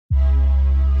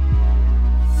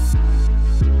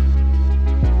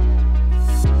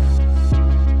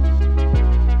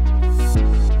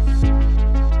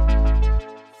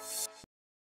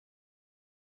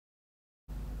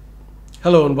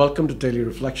Hello and welcome to Daily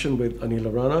Reflection with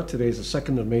Aneel Aranha. Today is the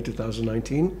 2nd of May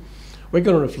 2019. We're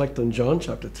going to reflect on John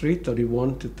chapter 3,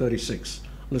 31 to 36.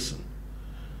 Listen.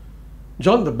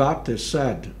 John the Baptist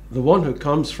said, "The one who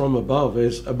comes from above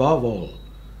is above all.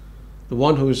 The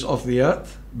one who is of the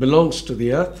earth belongs to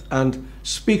the earth and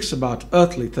speaks about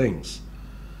earthly things.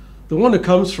 The one who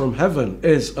comes from heaven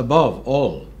is above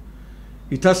all.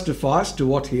 He testifies to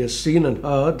what he has seen and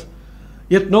heard,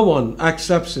 yet no one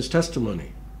accepts his testimony.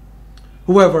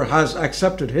 Whoever has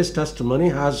accepted his testimony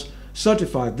has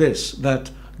certified this, that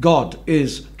God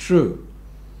is true.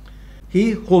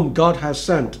 He whom God has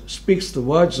sent speaks the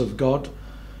words of God,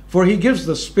 for he gives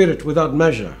the Spirit without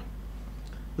measure.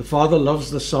 The Father loves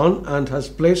the Son and has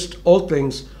placed all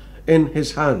things in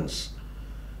his hands.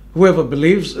 Whoever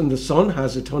believes in the Son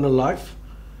has eternal life.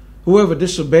 Whoever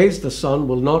disobeys the Son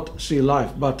will not see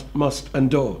life, but must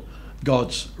endure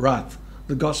God's wrath."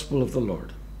 The Gospel of the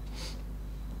Lord.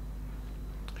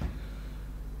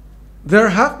 There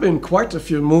have been quite a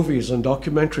few movies and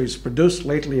documentaries produced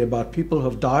lately about people who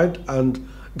have died and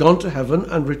gone to heaven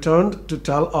and returned to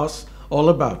tell us all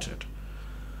about it.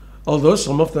 Although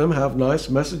some of them have nice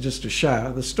messages to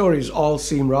share, the stories all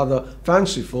seem rather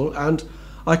fanciful, and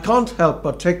I can't help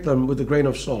but take them with a grain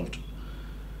of salt.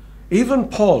 Even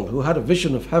Paul, who had a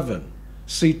vision of heaven,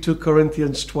 see 2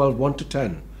 Corinthians 12,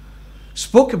 1-10,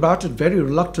 spoke about it very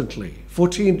reluctantly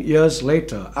 14 years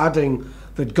later, adding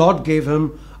that God gave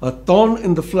him a thorn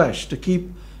in the flesh to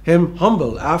keep him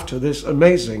humble after this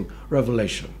amazing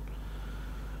revelation.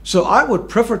 So I would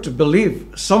prefer to believe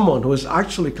someone who has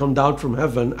actually come down from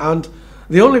heaven, and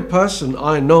the only person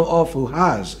I know of who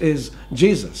has is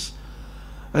Jesus.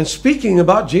 And speaking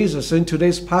about Jesus in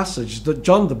today's passage, that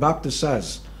John the Baptist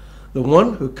says, "The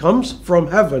one who comes from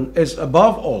heaven is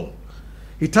above all.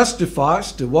 He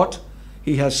testifies to what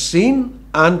he has seen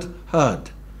and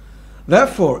heard."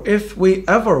 Therefore, if we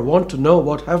ever want to know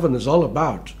what heaven is all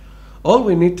about, all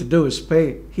we need to do is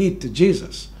pay heed to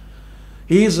Jesus.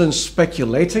 He isn't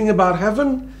speculating about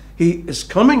heaven. He is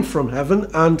coming from heaven,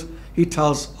 and he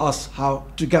tells us how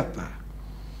to get there.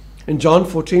 In John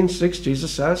 14:6,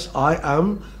 Jesus says, "I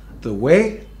am the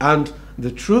way and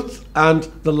the truth and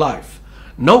the life.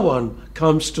 No one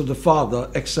comes to the Father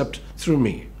except through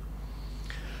me."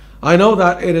 I know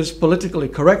that it is politically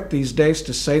correct these days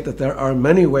to say that there are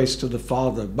many ways to the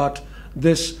Father, but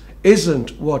this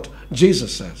isn't what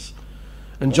Jesus says.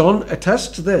 And John attests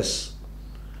to this.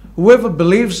 Whoever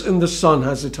believes in the Son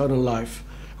has eternal life.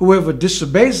 Whoever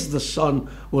disobeys the Son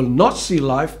will not see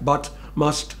life, but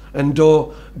must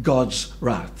endure God's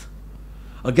wrath.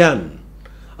 Again,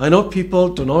 I know people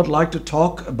do not like to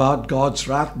talk about God's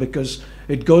wrath because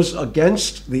it goes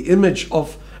against the image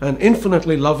of an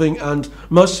infinitely loving and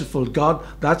merciful God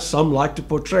that some like to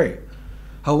portray.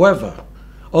 However,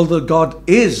 although God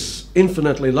is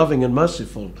infinitely loving and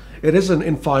merciful, it isn't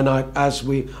infinite as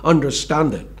we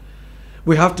understand it.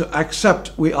 We have to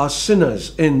accept we are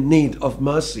sinners in need of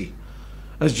mercy.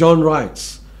 As John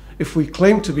writes, if we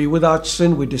claim to be without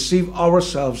sin, we deceive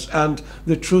ourselves and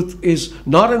the truth is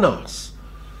not in us.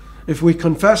 If we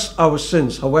confess our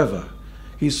sins, however,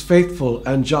 He is faithful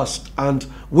and just and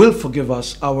will forgive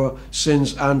us our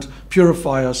sins and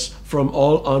purify us from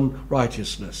all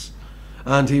unrighteousness.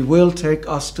 And He will take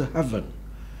us to heaven.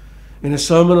 In His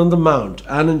Sermon on the Mount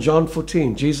and in John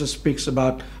 14, Jesus speaks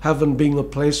about heaven being a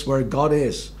place where God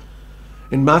is.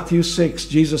 In Matthew 6,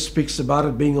 Jesus speaks about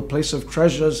it being a place of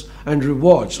treasures and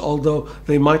rewards, although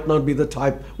they might not be the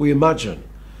type we imagine.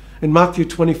 In Matthew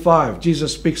 25,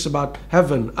 Jesus speaks about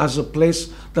heaven as a place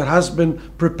that has been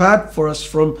prepared for us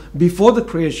from before the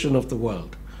creation of the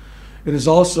world. It is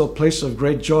also a place of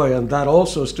great joy, and that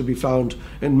also is to be found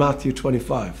in Matthew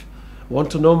 25.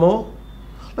 Want to know more?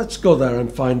 Let's go there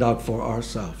and find out for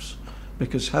ourselves,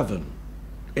 because heaven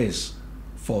is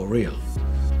for real.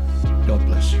 God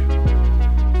bless you.